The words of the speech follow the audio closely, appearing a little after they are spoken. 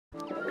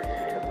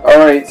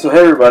Alright, so hey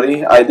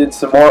everybody, I did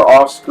some more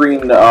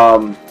off-screen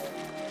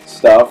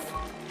stuff,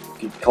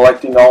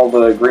 collecting all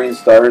the green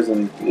stars,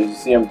 and as you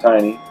see I'm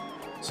tiny,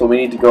 so we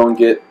need to go and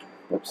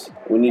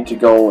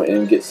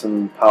get,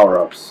 some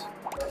power-ups.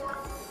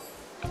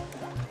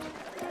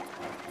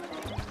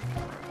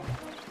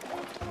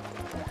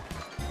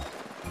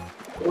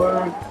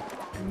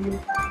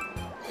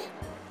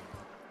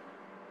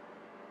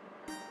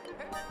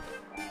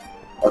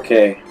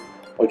 Okay,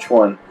 which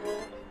one?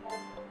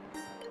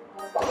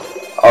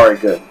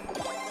 Alright, good.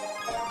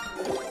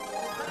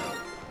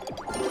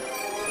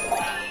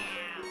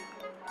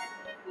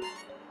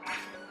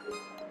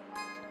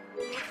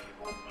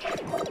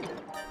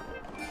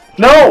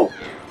 No!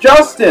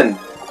 Justin!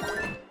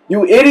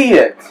 You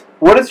idiot!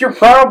 What is your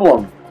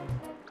problem?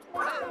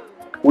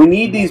 We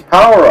need these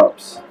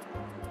power-ups.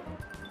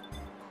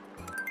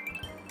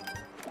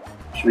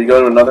 Should we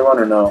go to another one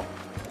or no?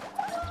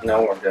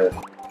 No, we're good.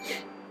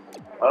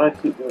 Why do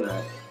I keep doing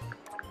that?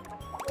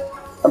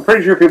 I'm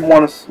pretty sure people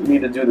want me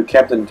to do the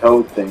Captain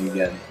Toad thing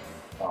again.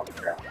 Oh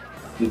crap.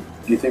 Do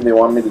you think they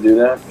want me to do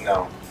that?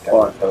 No.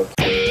 What?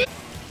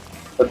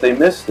 But they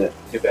missed it.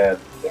 Too bad.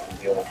 They can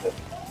deal with it.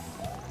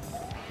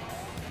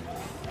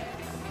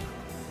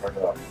 Turn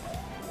it up.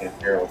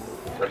 Can't hear it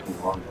with the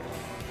freaking long.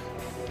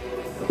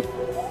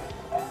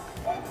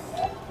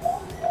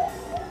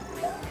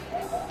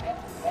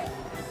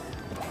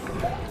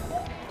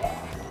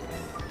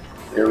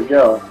 Here we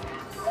go.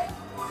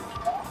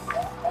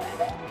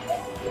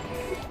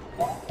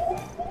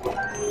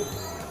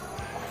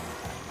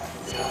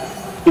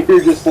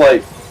 You're just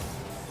like...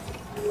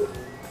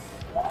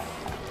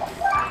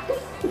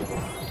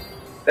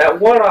 That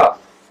one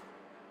up!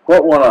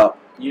 What one up?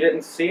 You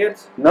didn't see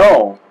it?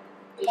 No.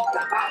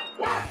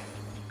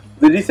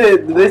 Did they say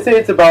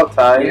it's about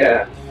time?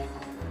 Yeah.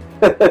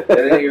 They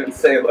didn't even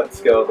say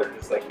let's go, they're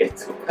just like,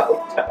 it's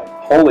about time.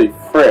 Holy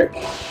frick.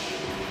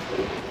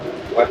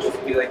 Watch this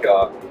be like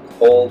a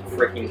whole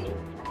freaking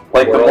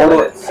like the world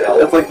Mortal, in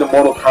itself. it's like the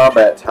Mortal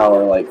Kombat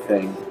tower like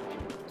thing.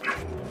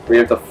 Where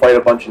you have to fight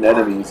a bunch of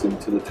enemies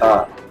into the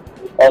top.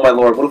 Oh my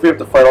lord, what if we have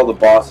to fight all the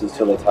bosses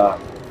to the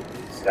top?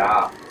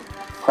 Stop.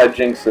 I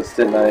jinxed this,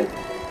 didn't I?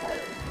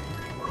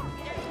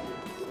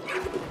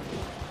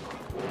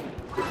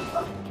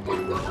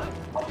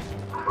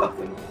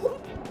 Nothing.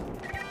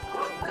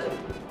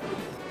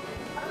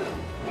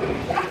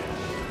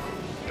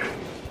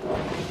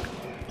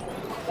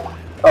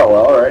 Oh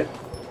well, alright.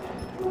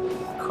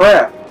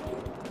 Crap!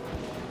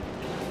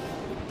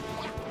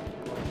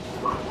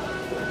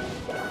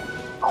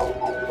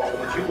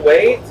 Did you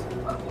wait?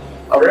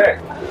 Oh. Frick.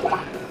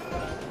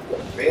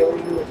 Really?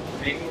 You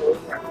made me lose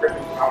my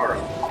freaking power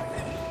up.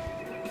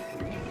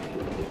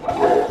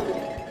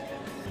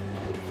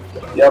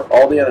 Yep,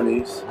 all the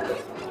enemies.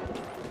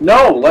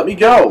 No! Let me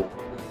go!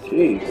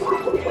 Jeez.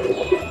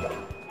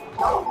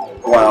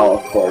 Wow,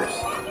 of course.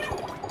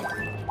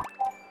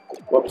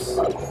 Whoops.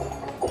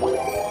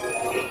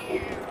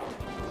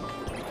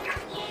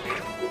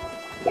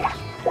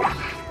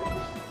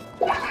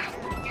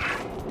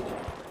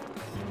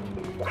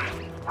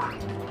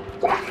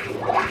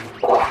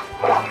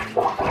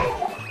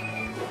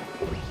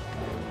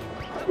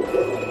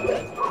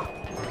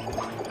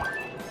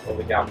 Well,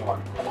 we got one.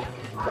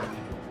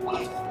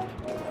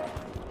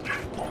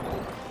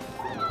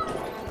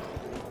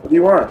 What do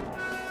you want?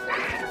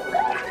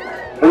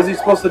 What is he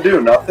supposed to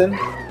do? Nothing?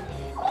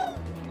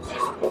 He's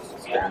just supposed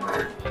to stand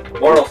there.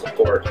 Moral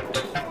support.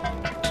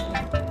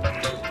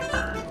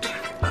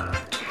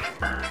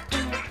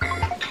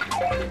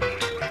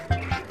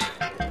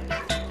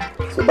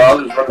 So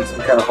Bowser's running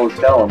some kind of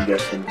hotel, I'm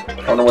guessing.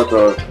 I don't know what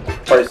the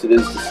price it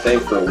is to stay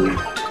for a week.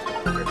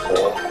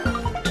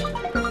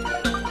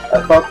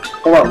 I thought...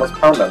 Hold on, let's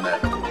pound on that.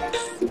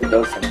 See if it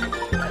does something.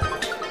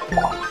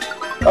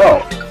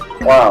 Oh!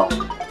 Wow.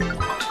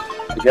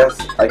 I guess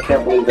I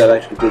can't believe that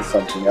actually did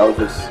something. I was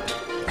just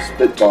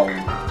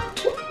spitballing.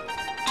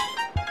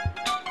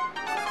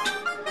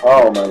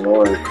 Oh my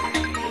lord.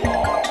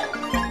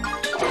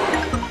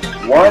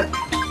 What?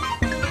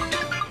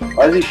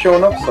 Why is he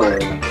showing up so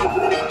early?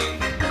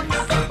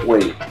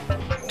 Wait.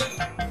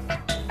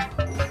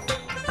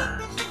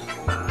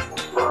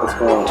 What's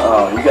going on?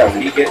 Oh, you gotta Did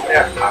be... he get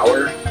that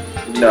power?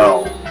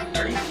 No.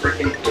 Are you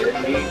freaking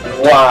kidding me?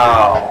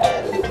 Wow.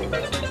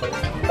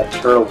 A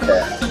turtle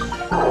cat.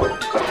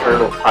 A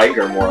turtle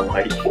tiger, more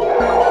like.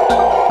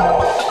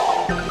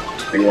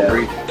 Yeah.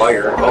 Breathe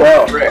fire. Oh,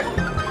 Well, frick.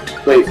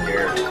 wait, I'm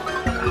scared.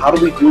 how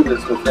do we do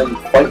this with him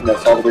fighting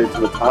us all the way to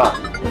the top?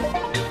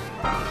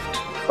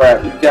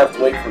 Crap, you have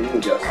to wait for me,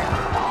 Justin.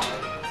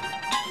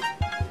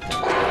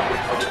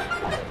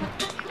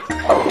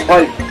 Up the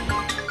pipe.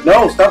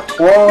 No, stop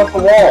crawling up the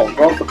wall.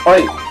 Go up the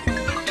pipe.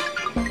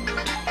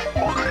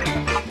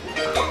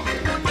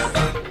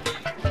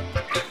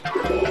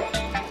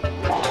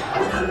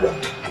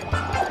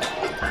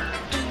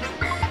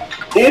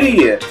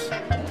 Idiot!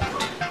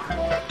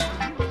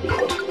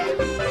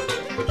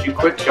 Would you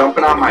quit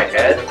jumping on my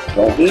head?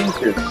 Don't mean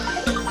to.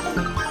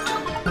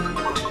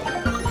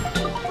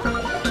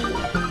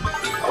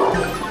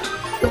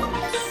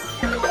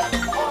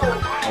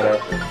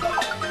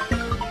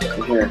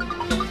 Here.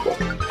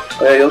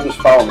 Hey, you'll just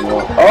follow me.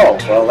 Oh,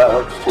 well, that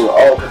works too.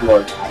 Oh, good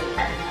lord.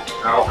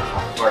 Oh,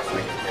 of course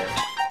we can.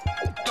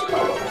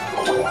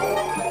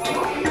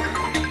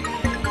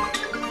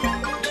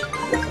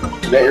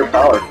 You got your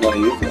power if you want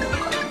to use it. I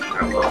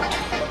will.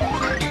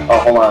 Oh,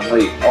 hold on,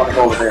 wait. I want to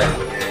go over there.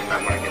 Yeah, I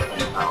want to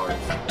get some powers.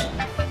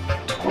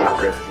 I'm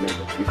not risking it,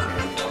 but you can.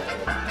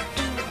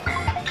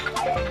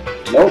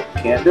 Nope,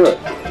 can't do it.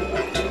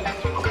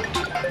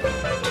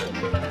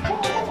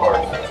 Of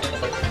course.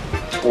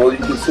 Well, you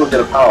can still get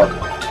a power.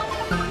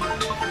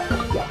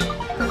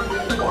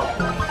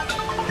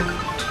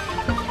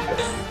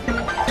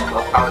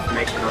 Well, powers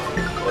making us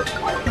people.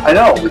 I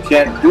know, we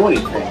can't do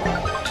anything.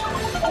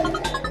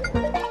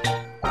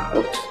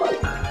 Oops.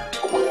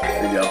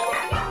 There you go.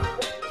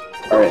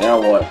 Alright, now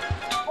what?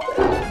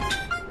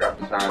 Grab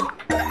the time.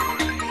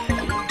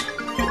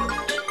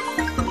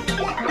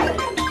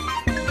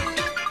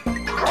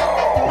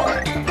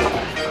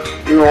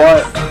 You know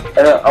what? I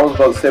was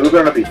about to say, we're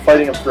going to be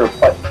fighting him for a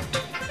fight.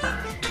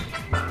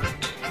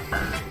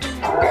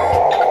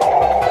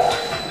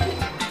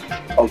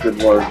 Oh, good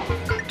lord.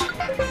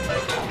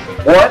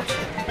 What?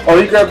 Oh,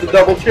 he grabbed the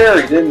double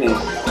cherry, didn't he?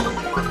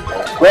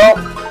 Well,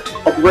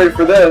 hope you're ready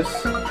for this.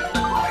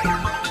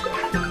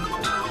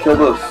 Kill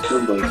those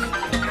Goombas.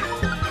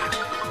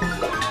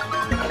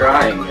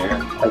 Trying,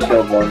 man. I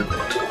killed one.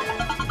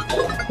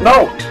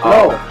 No!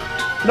 No!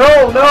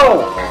 No! No!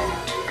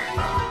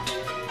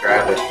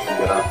 Grab it and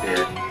get up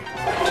here.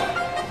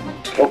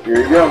 Oh, here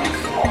he comes.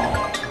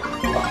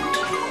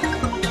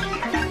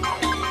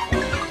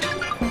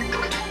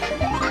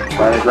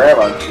 Trying to grab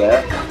onto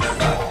that.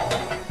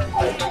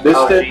 Missed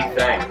Oh, it. gee,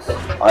 thanks.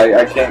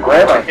 I can't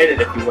grab I on. hit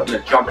it if you wouldn't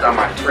have jumped on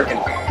my frickin'.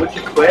 Would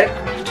you quit?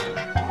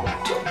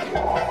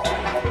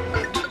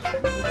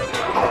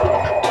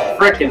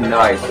 Frickin'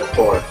 nice, of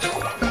course.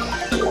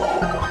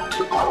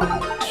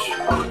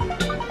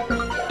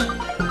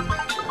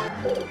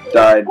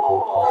 Died.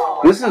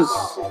 This is...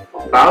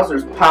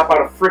 Bowser's pop out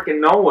of frickin'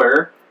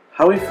 nowhere.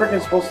 How are we frickin'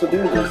 supposed to do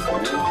this,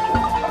 man?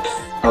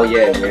 Oh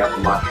yeah, we have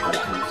the mushroom.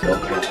 So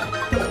good.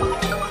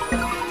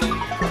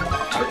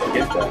 How did you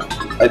get that?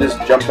 I just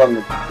jumped on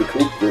the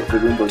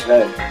Goomba's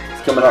head.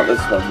 It's coming out this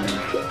way, man.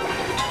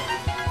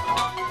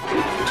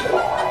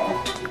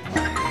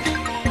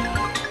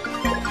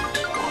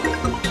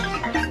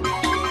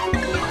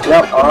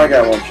 Yep, oh, I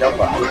got one jump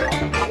on it.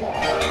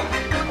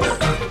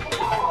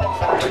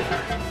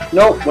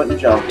 Nope, wouldn't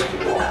jump.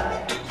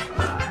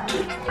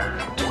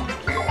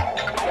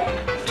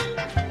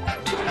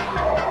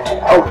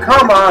 Oh,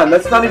 come on!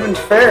 That's not even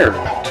fair!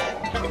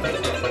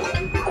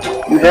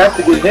 You have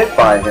to get hit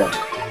by him.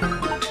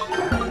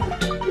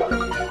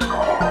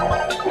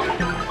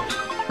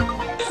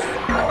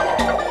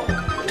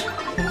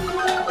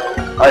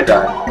 I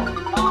died.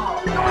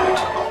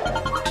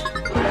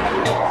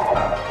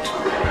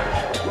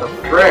 The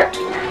frick!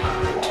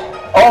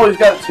 Oh, he's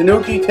got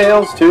Tanuki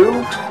tails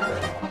too?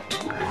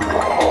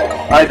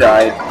 I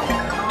died.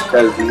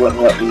 Because he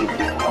wouldn't let me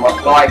come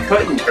up. Well, I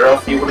couldn't, or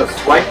else you would have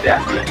swiped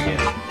at me again.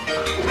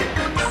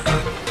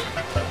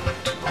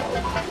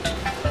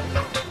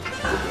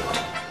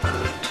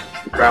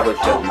 You probably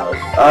shouldn't have.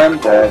 I'm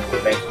dead.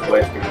 Thanks for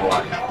wasting your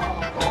life.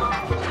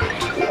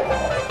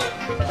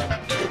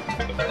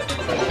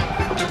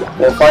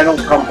 Well, if I don't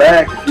come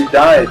back, if you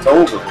die, it's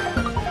over.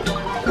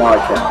 No, I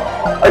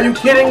can't. Are you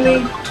kidding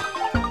me?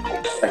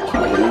 I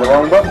keep hitting the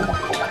wrong button.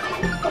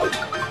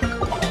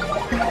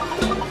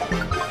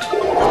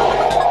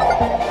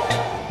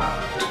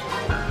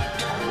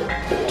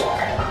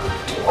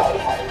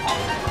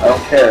 I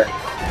don't care.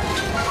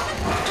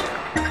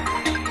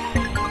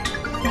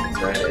 Is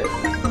that it?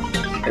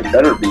 It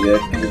better be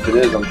it. If it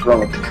is, I'm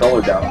throwing the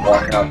controller down and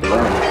walking out the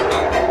room.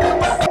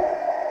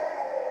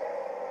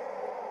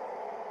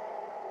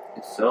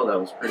 So, that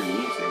was pretty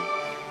easy.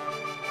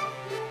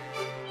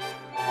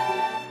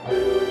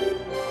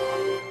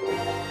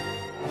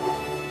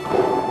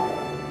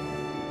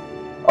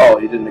 Oh,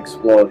 he didn't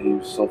explode. He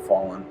was still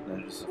falling. It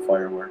was just a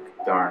firework.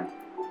 Darn.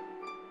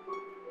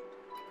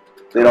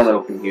 They I was don't.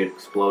 hoping he'd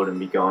explode and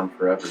be gone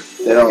forever.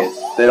 They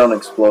don't. They don't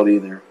explode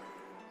either.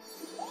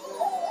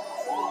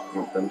 I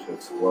want them to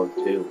explode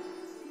too.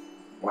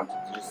 I want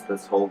just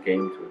this whole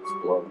game to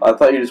explode. I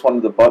thought you just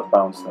wanted the butt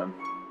bounce them.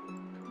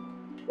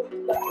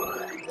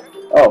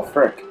 Oh,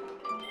 frick.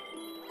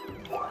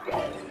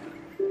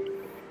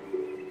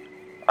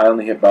 I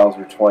only hit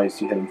Bowser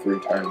twice. You hit him 3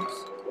 times.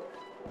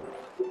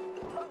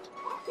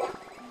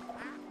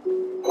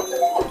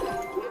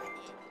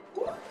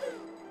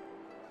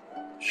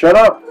 Shut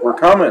up! We're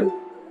coming!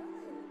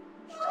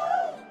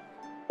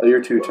 Oh,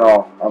 you're too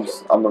tall. I'm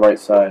the right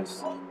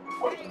size.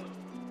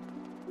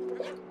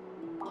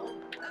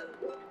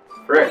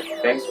 Frick,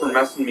 thanks for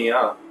messing me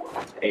up,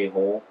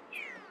 a-hole.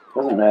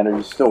 Doesn't matter,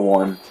 you still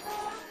won.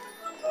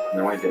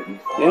 No, I didn't.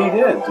 Yeah, you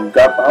did. You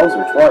got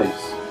Bowser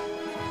twice.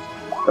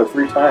 Or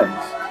 3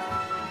 times.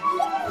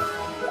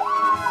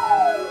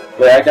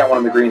 Yeah, I got one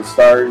of the green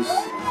stars,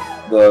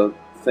 the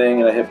thing,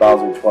 and I hit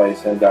Bowser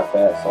twice and got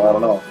that, so I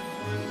don't know.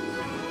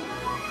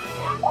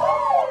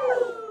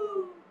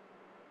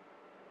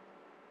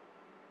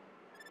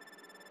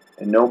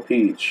 And no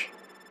Peach.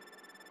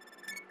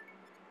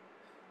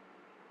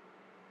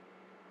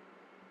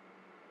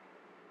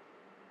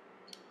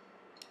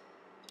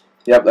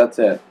 Yep, that's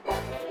it.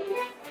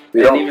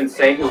 We didn't even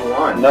say who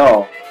won.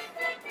 No.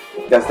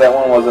 Guess that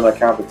one wasn't a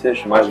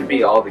competition. Why should it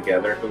be all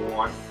together who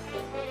won?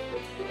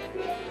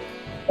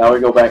 Now we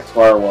go back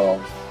to our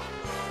world.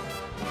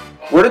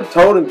 Where did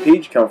Toad and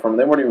Peach come from?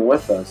 They weren't even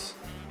with us.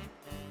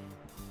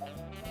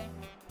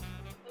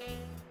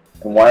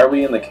 And why are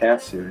we in the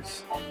cat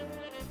suits?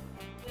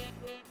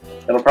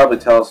 It'll probably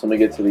tell us when we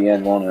get to the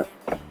end, won't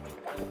it?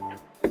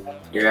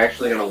 You're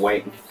actually gonna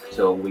wait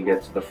until we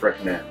get to the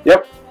frickin' end.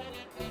 Yep.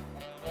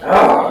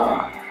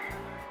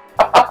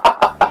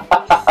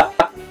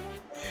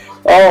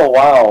 Oh,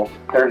 wow.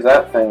 There's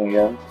that thing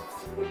again.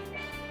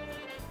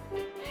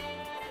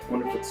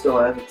 Wonder if it still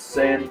has its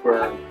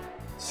sandburn.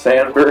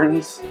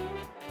 Sandburns?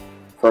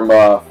 From,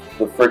 the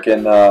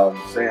frickin',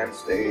 Sand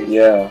stage.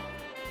 Yeah.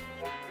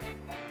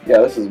 Yeah,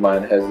 this is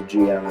mine. It has a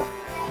G on it.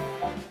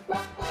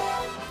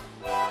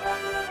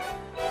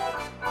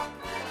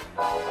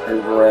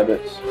 There's the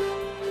rabbits.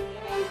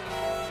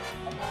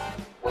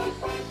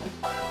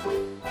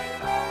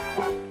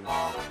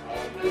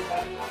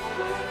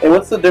 Hey,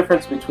 what's the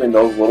difference between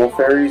those little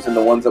fairies and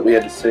the ones that we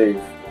had to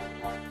save?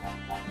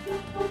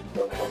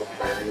 Those little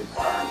fairies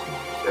are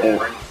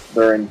different.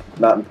 They're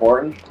not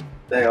important?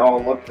 They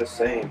all look the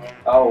same.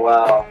 Oh,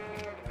 wow.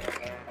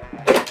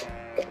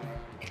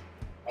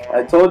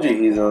 I told you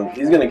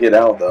he's gonna get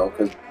out, though,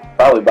 because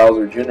probably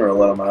Bowser Jr. will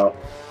let him out.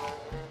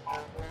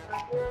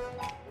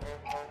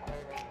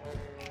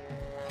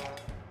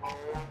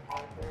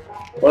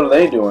 What are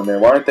they doing there?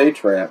 Why aren't they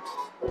trapped?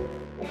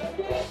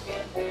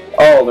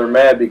 Oh, they're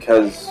mad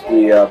because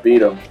we beat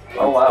them.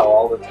 Oh wow,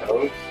 all the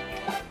Toads?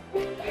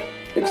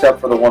 Except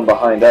for the one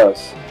behind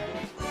us.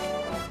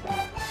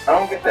 I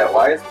don't get that.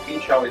 Why is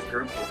Peach always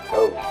grouped with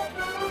Toad?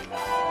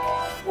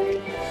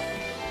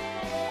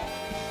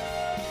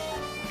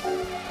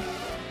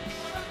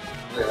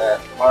 Look at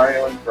that.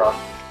 Mario in front.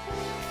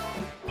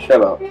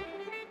 Shut up.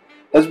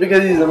 That's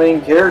because he's the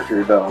main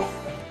character, though.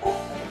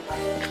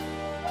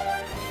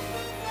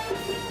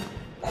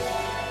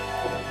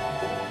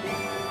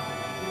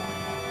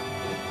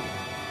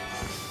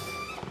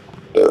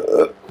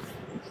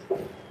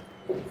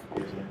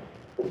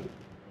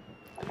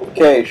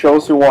 Okay, show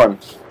us who won.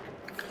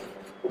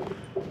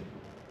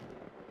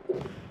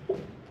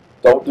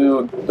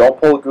 Don't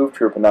pull a goof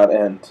troop and not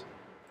end.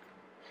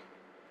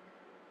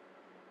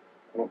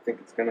 I don't think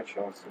it's gonna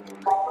show us who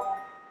won.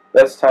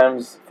 Best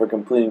times for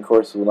completing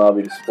courses will now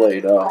be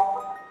displayed.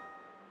 Oh.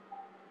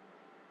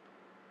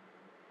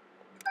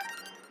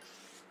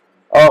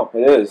 Oh,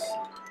 it is.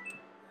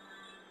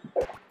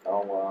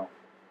 Oh wow.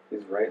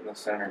 He's right in the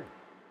center.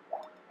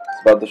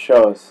 It's about to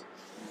show us.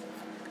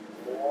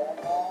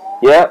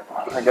 Yep,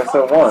 I guess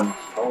I won.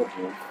 Told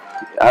you.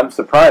 I'm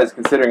surprised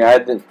considering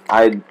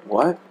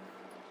what?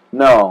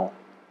 No.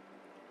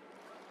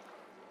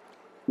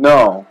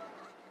 No.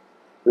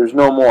 There's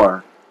no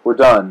more. We're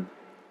done.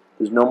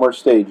 There's no more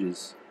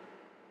stages.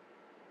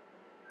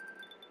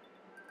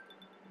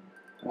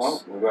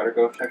 Well, we better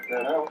go check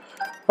that out.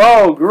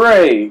 Oh,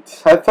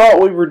 great! I thought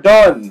we were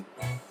done.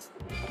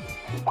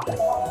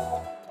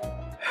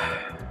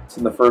 It's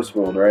in the first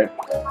world, right?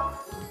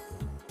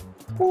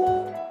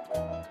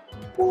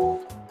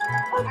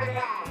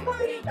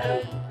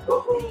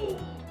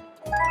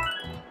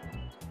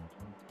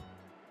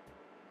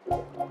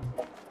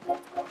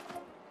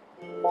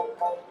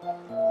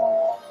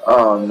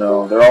 Oh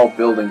no, they're all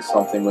building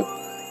something with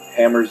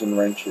hammers and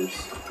wrenches.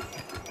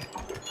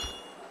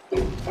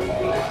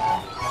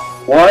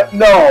 What?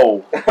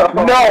 No!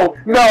 No!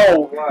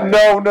 No!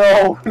 No!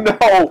 No!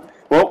 No!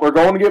 Well, we're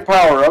going to get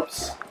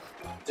power-ups.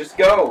 Just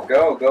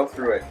go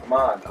through it. Come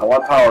on. I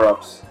want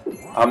power-ups.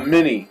 I'm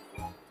mini.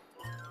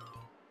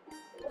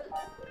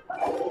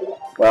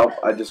 Well,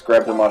 I just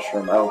grabbed a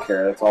mushroom. I don't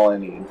care. That's all I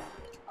need.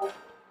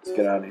 Let's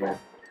get out of here.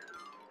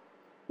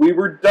 We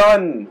were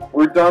done!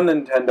 We're done,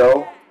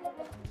 Nintendo.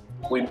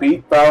 We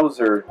beat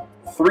Bowser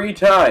 3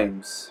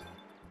 times.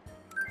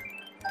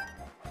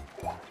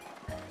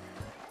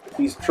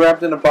 He's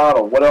trapped in a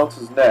bottle. What else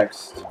is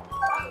next?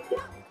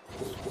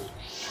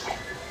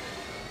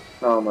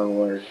 Oh my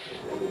lord.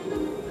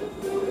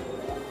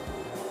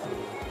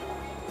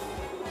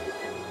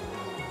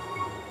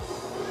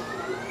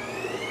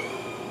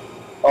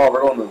 Oh,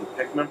 we're going to the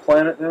Pikmin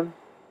planet then?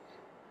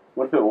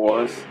 What if it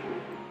was?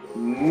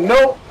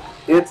 Nope!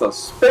 It's a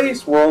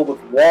space world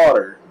with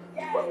water.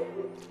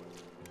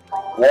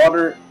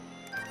 Water.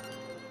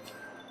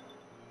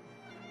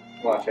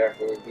 Watch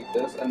after we beat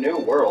this. A new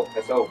world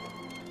has opened.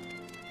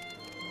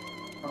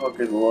 Oh,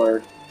 good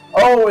lord.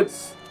 Oh,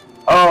 it's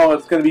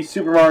gonna be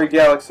Super Mario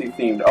Galaxy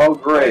themed. Oh,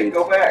 great. Hey,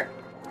 go back.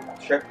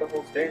 Check the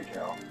whole stage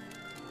out.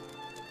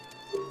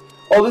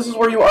 Oh, this is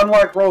where you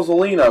unlock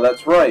Rosalina.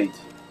 That's right.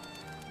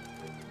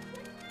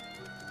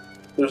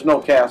 There's no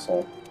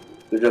castle.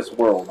 They're just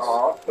worlds.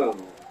 Aw, poo.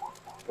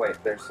 Wait,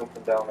 there's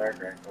something down there,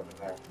 Greg. What is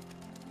that?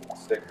 A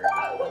sticker.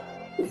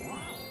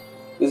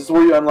 This is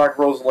where you unlock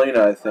Rosalina,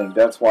 I think.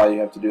 That's why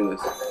you have to do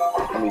this.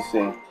 Let me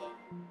see.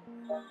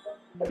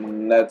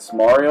 And that's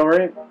Mario,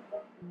 right?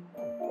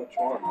 Which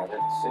one? I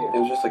didn't see It it.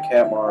 was just a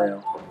cat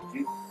Mario.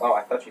 Oh,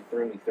 I thought you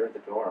threw me through the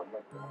door. I'm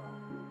like,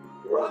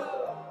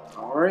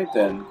 Alright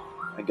then.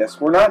 I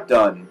guess we're not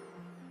done.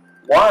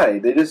 Why?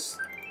 They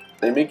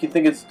make you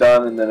think it's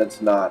done and then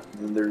it's not.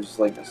 And there's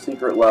like a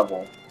secret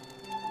level.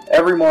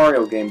 Every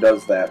Mario game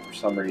does that for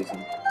some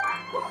reason.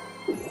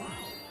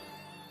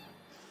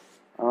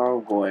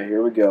 Oh boy,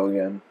 here we go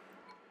again.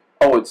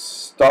 Oh, it's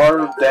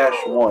Star-1.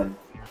 I'm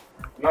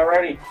not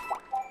ready.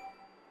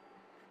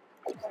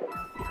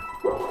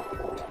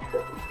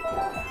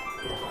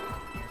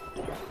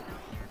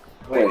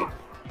 Wait.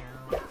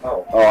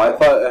 Oh. Oh, I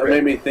thought it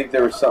made me think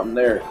there was something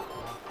there.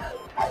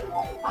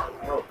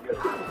 Oh, good.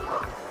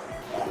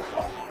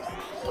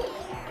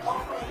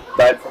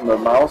 Died from the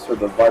mouse or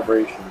the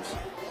vibrations?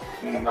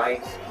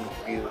 Nice,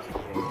 confused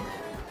me.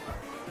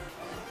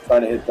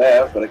 Trying to hit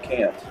that, but I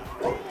can't.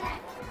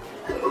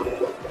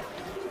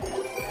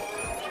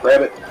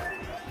 Grab it.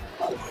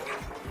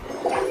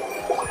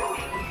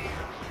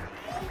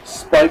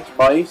 Spiked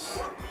mice.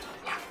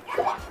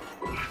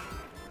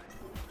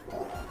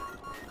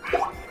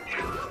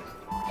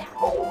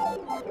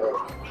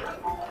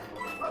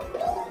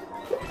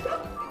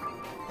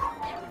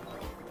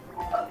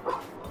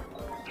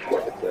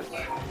 Look at this.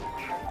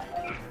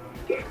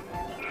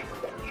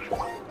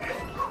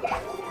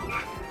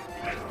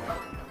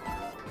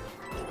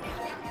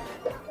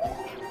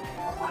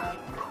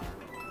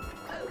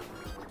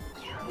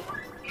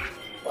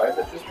 Why is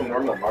it just a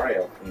normal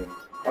Mario theme?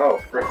 Oh,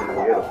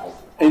 freaking beautiful.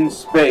 In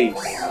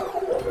space.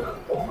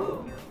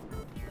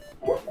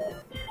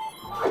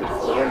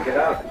 So then get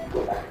out.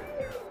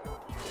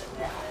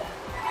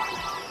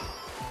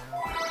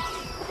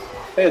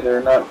 Hey,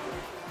 they're not.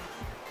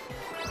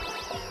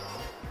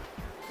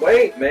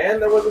 Wait, man,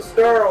 there was a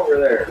star over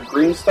there. A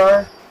green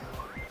star?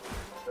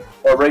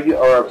 Or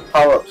a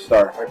power-up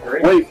star? A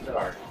green Wait.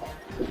 star.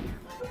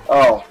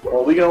 Oh,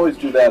 well, we can always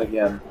do that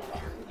again.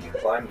 You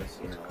can climb this,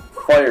 you know.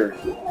 Fire.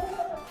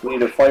 We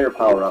need a fire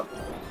power-up.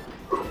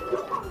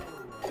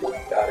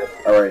 Got it.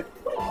 Alright.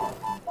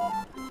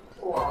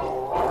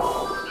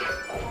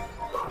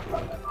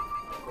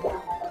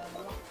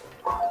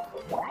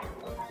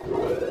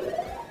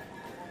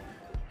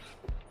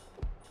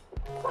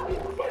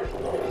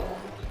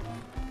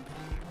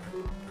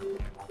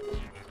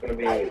 It's gonna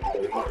be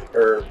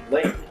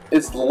Link.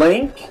 It's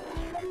Link?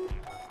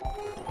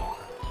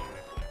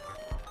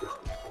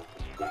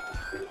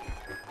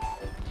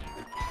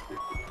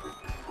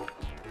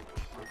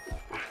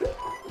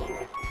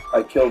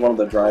 I killed one of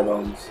the dry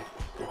bones.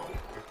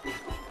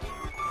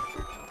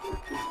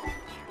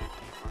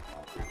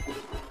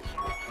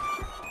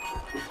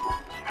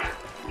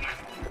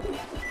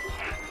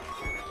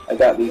 I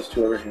got these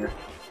two over here.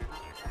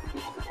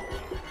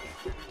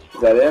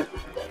 Is that it?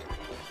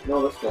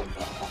 No, this one.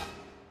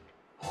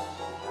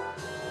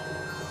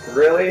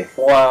 Really?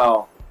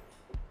 Wow.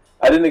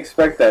 I didn't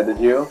expect that, did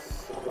you?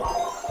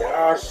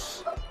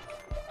 Gosh.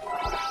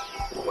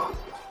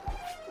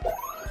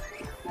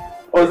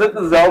 Was it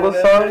the Zelda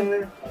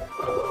song?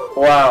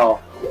 Wow.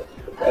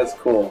 That's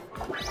cool.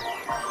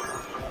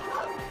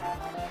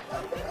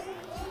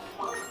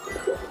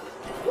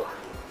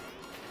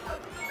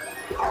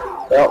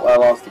 Well, I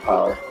lost the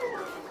power.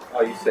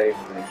 Oh, you saved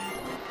me.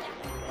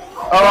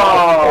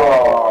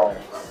 Oh!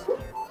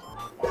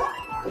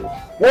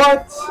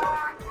 What?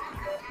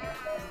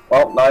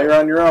 Well, now you're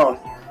on your own.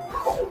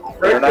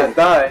 Better not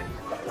die.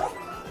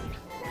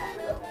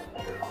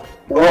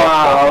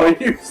 Wow,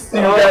 you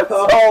got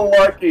so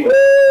lucky.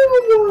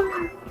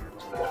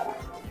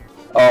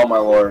 Oh my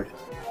lord.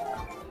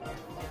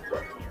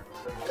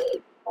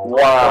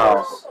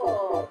 Wow.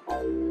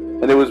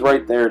 And it was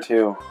right there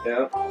too.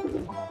 Yeah.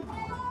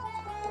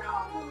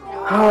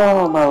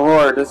 Oh my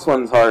lord, this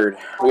one's hard.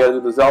 We gotta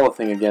do the Zelda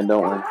thing again,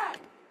 don't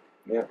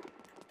we? Yeah.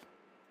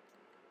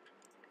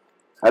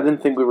 I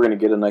didn't think we were gonna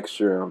get an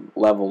extra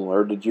level,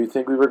 or did you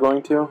think we were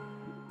going to?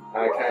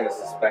 I kind of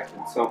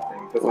suspected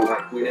something,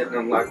 because we didn't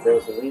unlock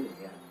Rosalina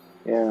yet.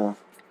 Yeah.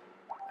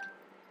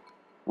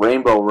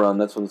 Rainbow Run,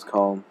 that's what it's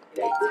called.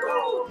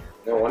 No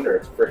wonder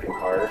it's freaking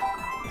hard.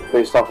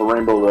 Based off of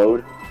Rainbow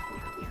Road.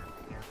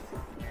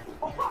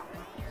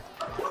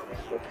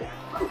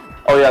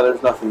 Oh yeah,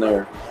 there's nothing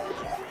there.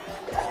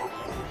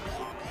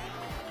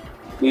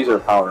 These are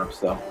power-ups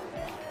though.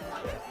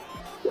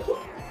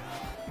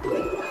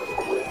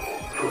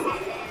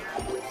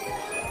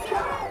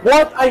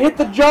 What? I hit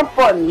the jump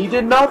button! He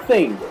did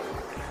nothing!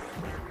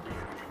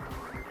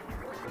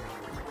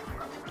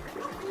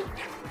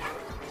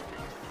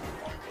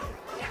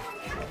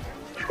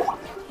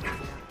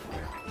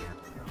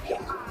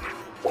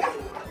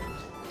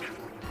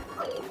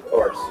 Of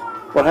course.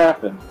 What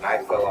happened? I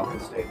fell off the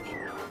stage.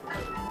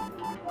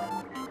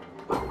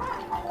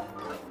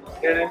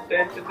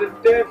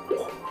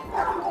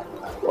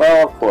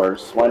 Well, of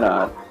course. Why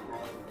not?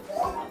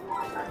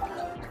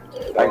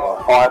 I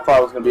thought I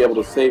was going to be able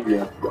to save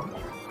you.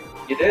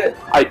 You did.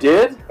 I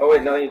did? Oh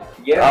wait, no, you.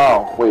 Yeah.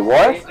 Oh, wait,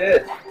 what? You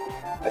did.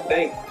 I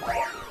think.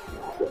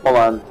 Hold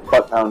on,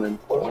 butt pounding.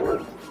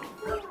 Come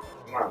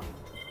on.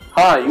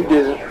 Hi, you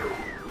did it.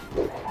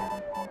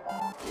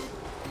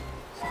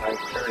 It's time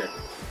to turn it.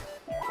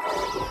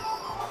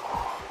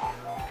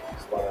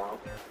 Slow down.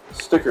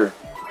 Sticker.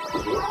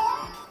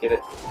 Get it.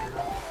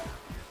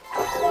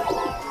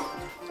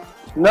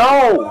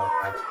 No!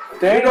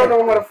 Dang You don't it.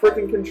 know how to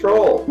freaking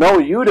control. No,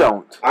 you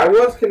don't. I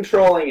was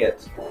controlling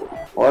it.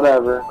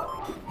 Whatever.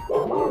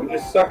 You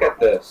just suck at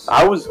this.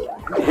 I was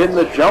hitting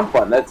the jump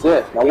button, that's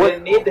it. Now You what,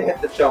 didn't need to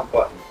hit the jump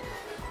button.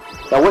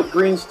 now what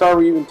green star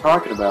were you even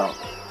talking about?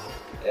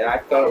 Yeah, I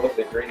thought it was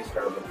the green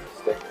star with the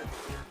sticker.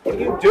 What are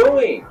you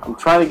doing? I'm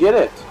trying to get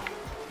it.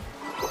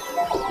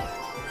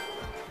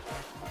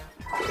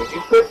 Did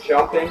you quit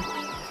jumping?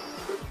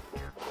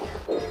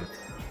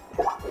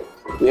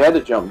 We had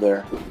to jump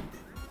there.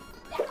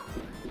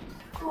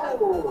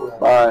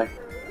 Bye.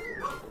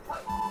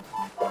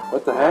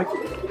 What the heck?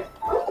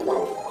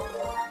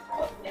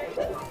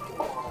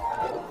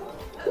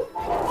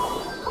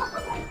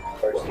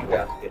 First you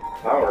got to get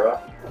the power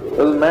up.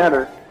 Doesn't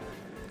matter.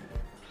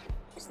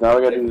 Cause now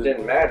we gotta If it do.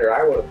 didn't matter,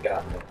 I would have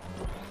gotten it.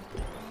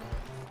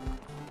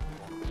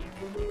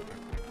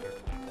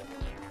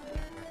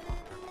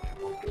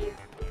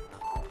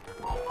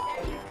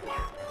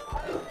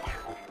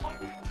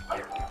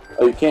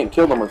 Oh, you can't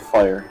kill them with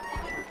fire.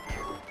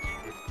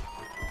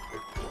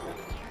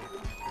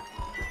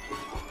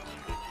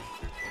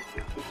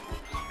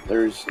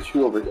 There's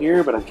two over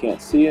here, but I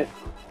can't see it.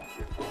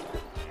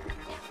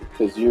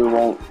 Because you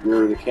won't,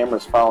 the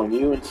camera's following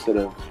you instead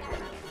of...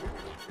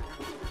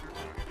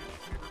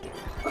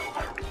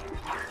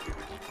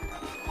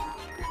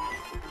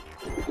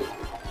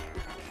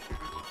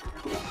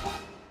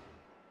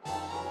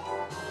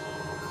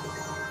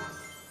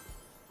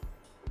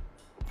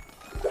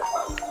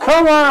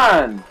 Come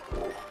on!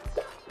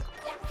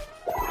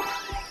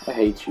 I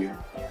hate you.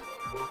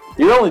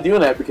 You're only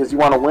doing that because you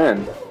want to win.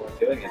 I'm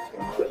doing it to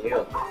him, not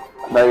you.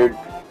 Now you're...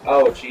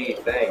 Oh, gee,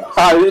 thanks.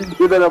 I didn't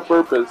do that on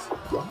purpose.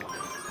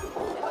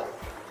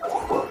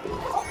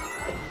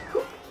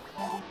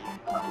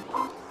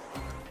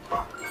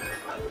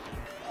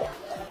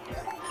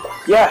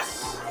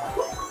 Yes!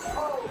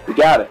 You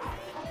got it.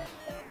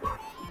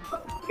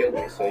 Killed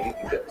me so you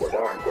can get the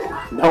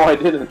star. No, I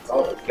didn't.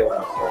 Oh, it killed me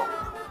so.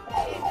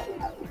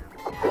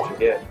 What'd you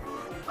get?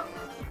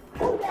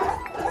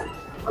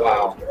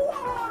 Wow.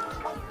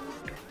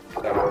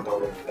 That was no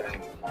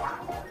thing.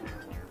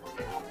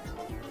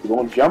 You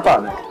won't jump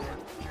on it.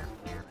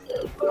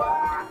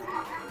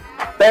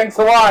 Thanks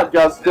a lot,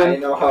 Now you Justin.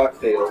 know how it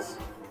feels.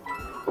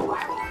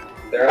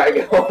 There I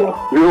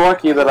go. You're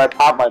lucky that I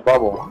popped my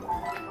bubble.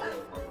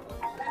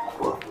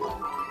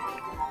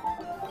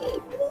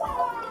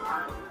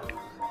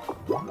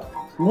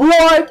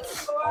 What?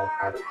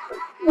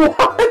 What?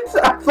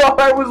 I thought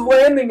I was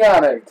landing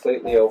on it.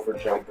 Completely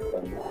overjumped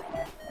them.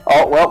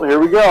 Oh, well, here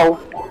we go.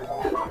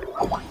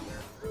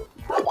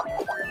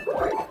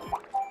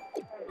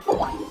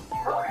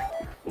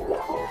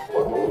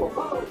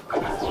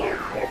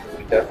 Yeah, 'cause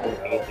we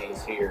definitely need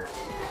these here.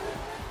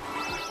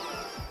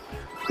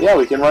 Yeah,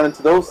 we can run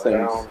into those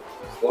things. Down.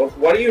 Slow.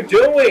 What are you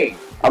doing?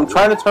 I'm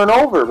trying to turn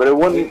over, but it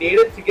We wouldn't. need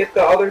it to get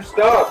the other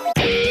stuff.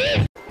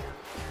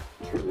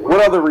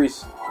 What other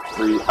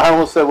I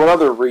almost said, what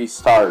other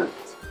restart?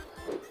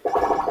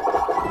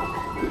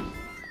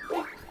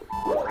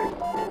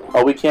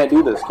 Oh, we can't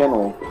do this, can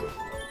we?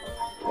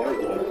 There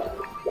we go.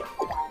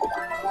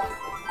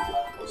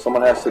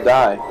 Someone has to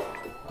die.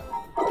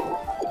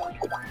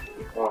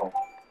 Oh,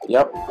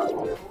 Yep.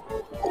 forget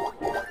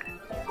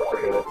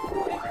it.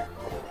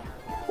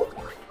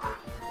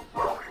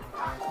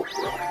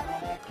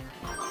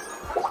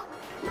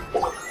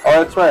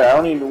 Oh, that's right. I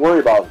don't need to worry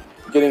about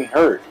getting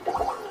hurt.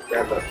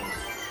 Grab that.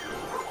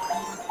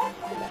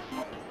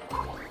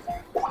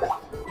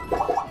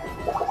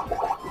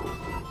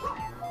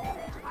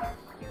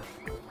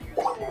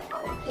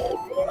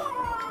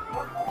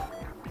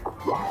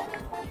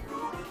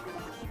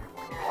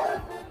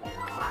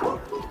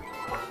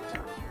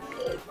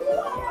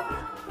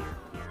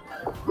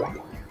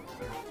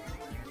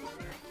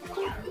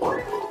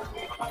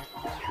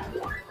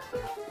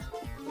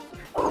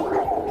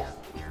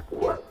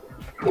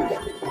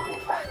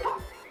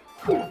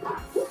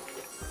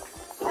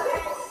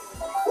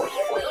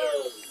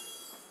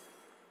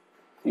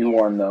 You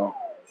won, though.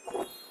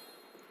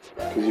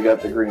 Because you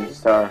got the green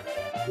star.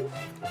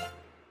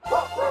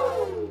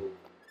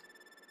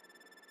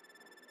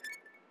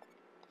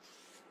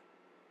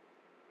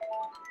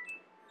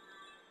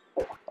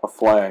 A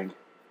flag.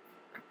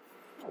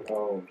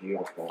 Oh,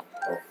 beautiful.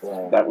 A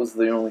flag. That was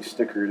the only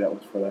sticker that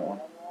was for that one.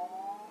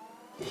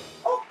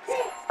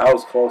 I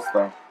was close,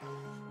 though.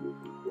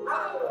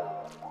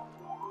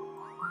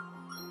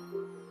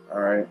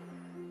 Alright.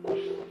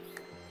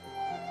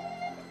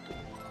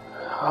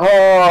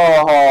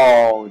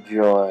 Oh,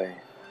 joy.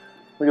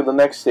 Look at the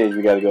next stage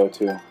we gotta go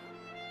to.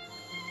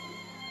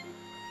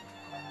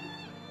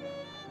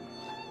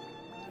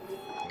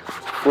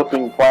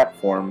 Flipping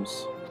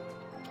platforms.